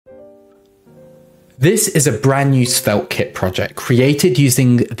This is a brand new SvelteKit project created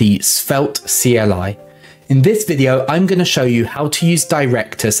using the Svelte CLI. In this video, I'm going to show you how to use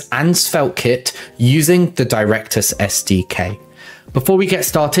Directus and SvelteKit using the Directus SDK. Before we get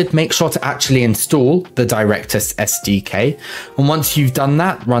started, make sure to actually install the Directus SDK. And once you've done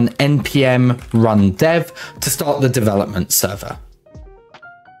that, run npm run dev to start the development server.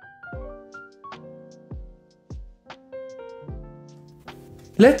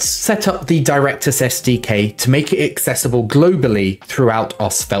 Let's set up the Directus SDK to make it accessible globally throughout our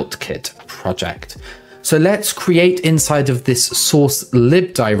SvelteKit project. So let's create inside of this source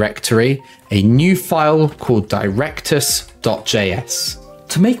lib directory a new file called directus.js.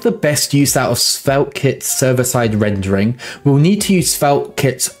 To make the best use out of SvelteKit's server-side rendering, we'll need to use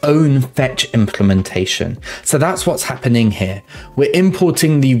SvelteKit's own fetch implementation. So that's what's happening here. We're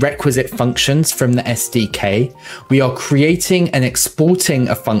importing the requisite functions from the SDK. We are creating and exporting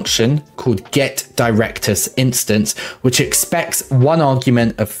a function called getDirectusInstance, which expects one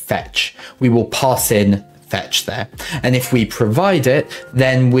argument of fetch. We will pass in fetch there. And if we provide it,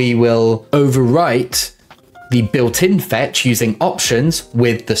 then we will overwrite the built-in fetch using options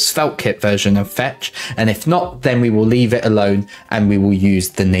with the SvelteKit version of fetch, and if not, then we will leave it alone and we will use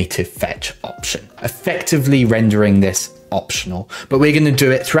the native fetch option, effectively rendering this optional, but we're going to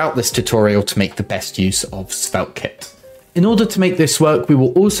do it throughout this tutorial to make the best use of SvelteKit. In order to make this work, we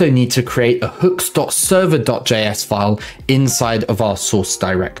will also need to create a hooks.server.js file inside of our source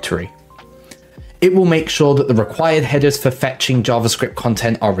directory. It will make sure that the required headers for fetching JavaScript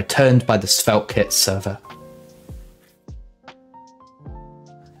content are returned by the SvelteKit server.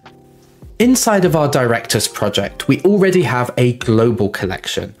 Inside of our Directus project, we already have a global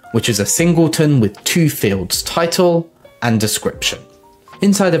collection, which is a singleton with two fields, title and description.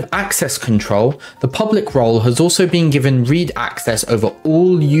 Inside of access control, the public role has also been given read access over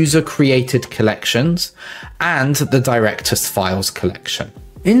all user-created collections and the Directus files collection.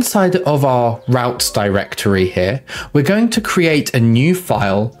 Inside of our routes directory here, we're going to create a new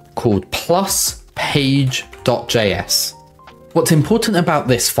file called +page.js. What's important about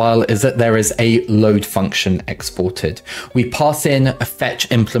this file is that there is a load function exported. We pass in a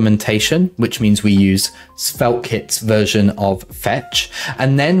fetch implementation, which means we use SvelteKit's version of fetch,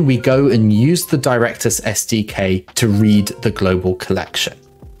 and then we go and use the Directus SDK to read the global collection.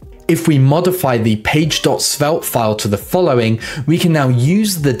 If we modify the page.svelte file to the following, we can now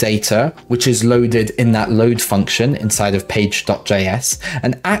use the data, which is loaded in that load function inside of page.js,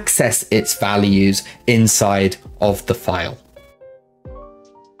 and access its values inside of the file.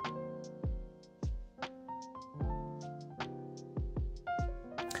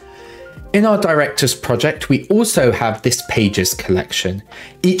 In our Directus project, we also have this pages collection.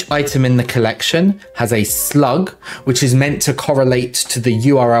 Each item in the collection has a slug, which is meant to correlate to the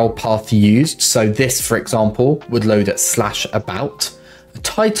URL path used. So this, for example, would load at /about, a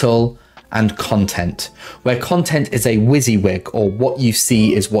title, and content, where content is a WYSIWYG, or what you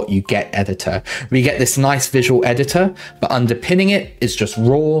see is what you get editor. We get this nice visual editor, but underpinning it is just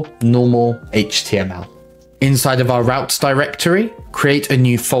raw, normal HTML. Inside of our routes directory, create a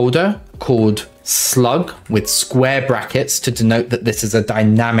new folder called slug with square brackets to denote that this is a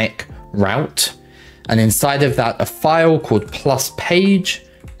dynamic route. And inside of that, a file called +page.js.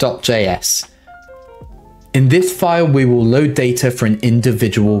 In this file, we will load data for an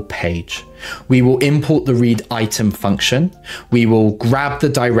individual page. We will import the read item function. We will grab the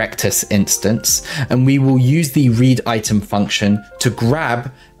Directus instance, and we will use the read item function to grab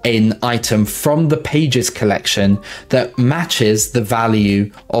an item from the pages collection that matches the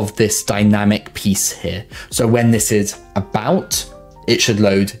value of this dynamic piece here. So when this is about, it should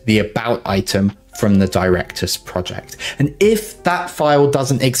load the about item from the Directus project. And if that file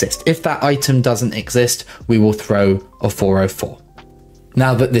doesn't exist, if that item doesn't exist, we will throw a 404.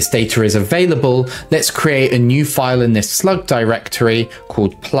 Now that this data is available, let's create a new file in this slug directory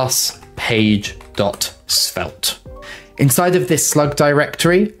called +page.svelte. Inside of this slug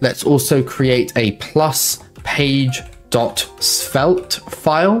directory, let's also create a +page.svelte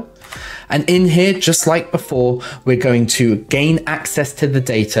file. And in here, just like before, we're going to gain access to the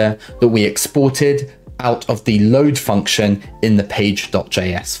data that we exported out of the load function in the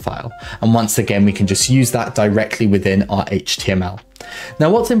page.js file. And once again, we can just use that directly within our HTML. Now,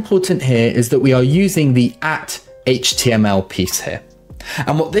 what's important here is that we are using the @HTML piece here.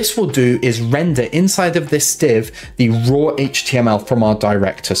 And what this will do is render inside of this div the raw HTML from our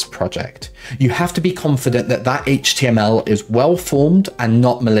Directus project. You have to be confident that that HTML is well formed and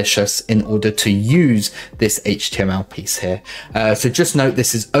not malicious in order to use this HTML piece here. So just note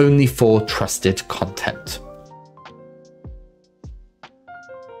this is only for trusted content.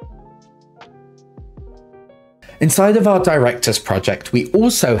 Inside of our Directus project, we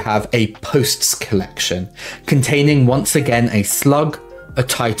also have a posts collection containing once again a slug, a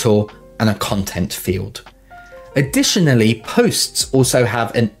title, and a content field. Additionally, posts also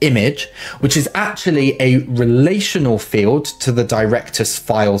have an image, which is actually a relational field to the Directus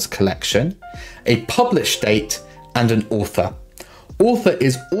files collection, a publish date, and an author. Author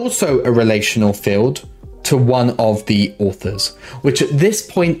is also a relational field to one of the authors, which at this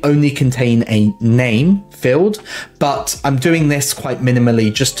point only contain a name field, but I'm doing this quite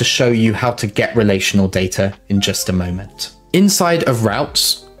minimally just to show you how to get relational data in just a moment. Inside of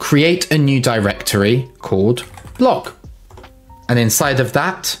routes, create a new directory called blog. And inside of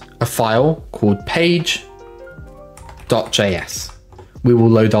that, a file called page.js. We will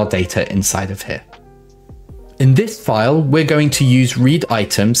load our data inside of here. In this file, we're going to use read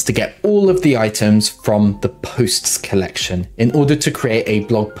items to get all of the items from the posts collection in order to create a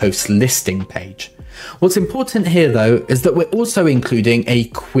blog post listing page. What's important here though is that we're also including a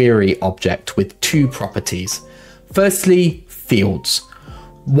query object with two properties. Firstly, fields.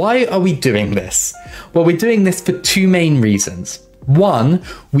 Why are we doing this? Well, we're doing this for two main reasons. One,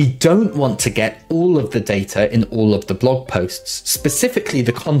 we don't want to get all of the data in all of the blog posts, specifically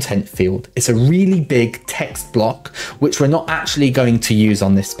the content field. It's a really big text block, which we're not actually going to use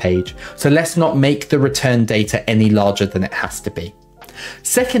on this page. So let's not make the return data any larger than it has to be.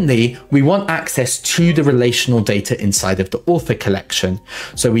 Secondly, we want access to the relational data inside of the author collection.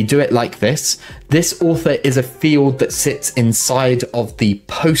 So we do it like this. This author is a field that sits inside of the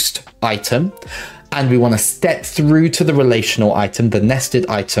post item, and we want to step through to the relational item, the nested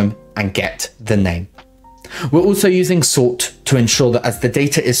item, and get the name. We're also using sort to ensure that as the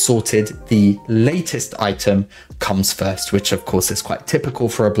data is sorted, the latest item comes first, which of course is quite typical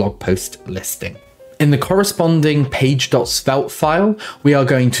for a blog post listing. In the corresponding page.svelte file, we are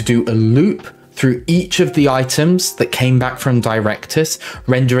going to do a loop through each of the items that came back from Directus,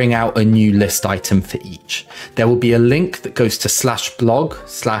 rendering out a new list item for each. There will be a link that goes to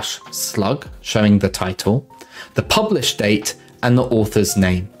 /blog/slug, showing the title, the publish date, and the author's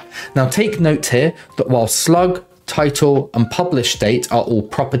name. Now take note here that while slug, title, and publish date are all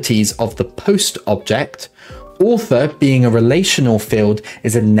properties of the post object, author, being a relational field,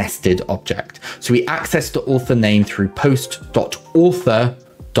 is a nested object. So we access the author name through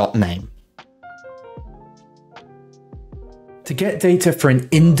post.author.name. To get data for an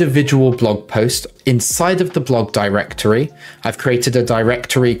individual blog post inside of the blog directory, I've created a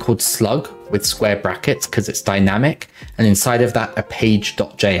directory called slug with square brackets because it's dynamic, and inside of that a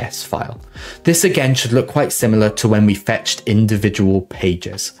page.js file. This again should look quite similar to when we fetched individual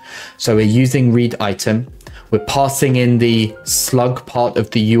pages. So we're using read item. We're passing in the slug part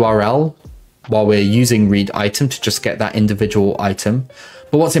of the URL while we're using read item to just get that individual item.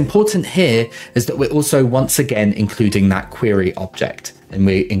 But what's important here is that we're also once again including that query object, and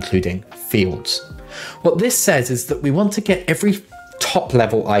we're including fields. What this says is that we want to get every top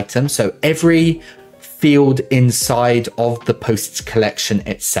level item, so every field inside of the posts collection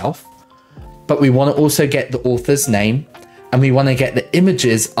itself, but we want to also get the author's name, and we want to get the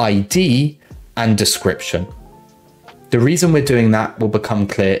image's ID and description. The reason we're doing that will become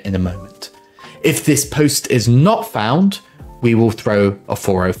clear in a moment. If this post is not found, we will throw a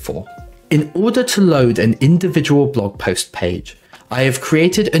 404. In order to load an individual blog post page, I have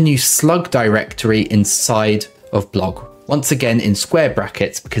created a new slug directory inside of blog, once again in square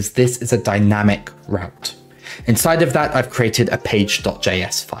brackets because this is a dynamic route. Inside of that, I've created a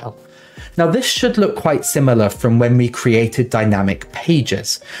page.js file. Now this should look quite similar from when we created dynamic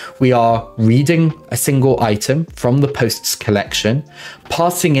pages. We are reading a single item from the posts collection,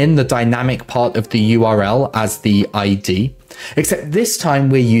 passing in the dynamic part of the URL as the ID, except this time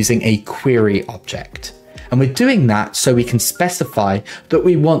we're using a query object. And we're doing that so we can specify that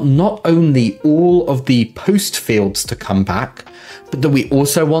we want not only all of the post fields to come back, but that we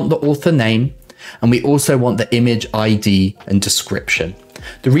also want the author name, and we also want the image ID and description.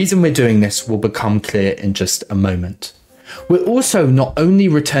 The reason we're doing this will become clear in just a moment. We're also not only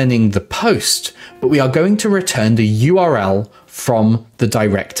returning the post, but we are going to return the URL from the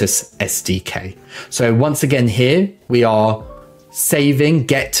Directus SDK. So once again here, we are saving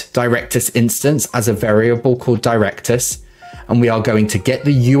get Directus instance as a variable called Directus, and we are going to get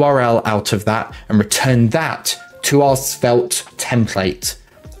the URL out of that and return that to our Svelte template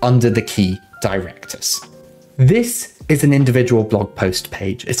under the key Directus. This is an individual blog post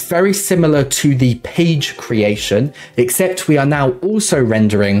page. It's very similar to the page creation, except we are now also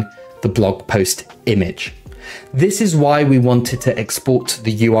rendering the blog post image. This is why we wanted to export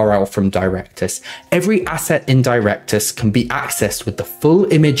the URL from Directus. Every asset in Directus can be accessed with the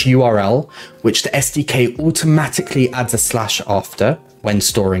full image URL, which the SDK automatically adds a slash after when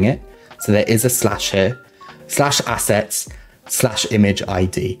storing it. So there is a slash here, /assets, /image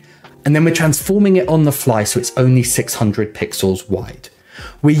ID. And then we're transforming it on the fly so it's only 600 pixels wide.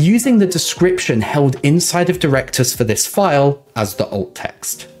 We're using the description held inside of Directus for this file as the alt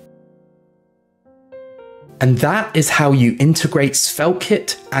text. And that is how you integrate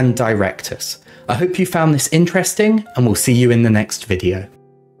SvelteKit and Directus. I hope you found this interesting, and we'll see you in the next video.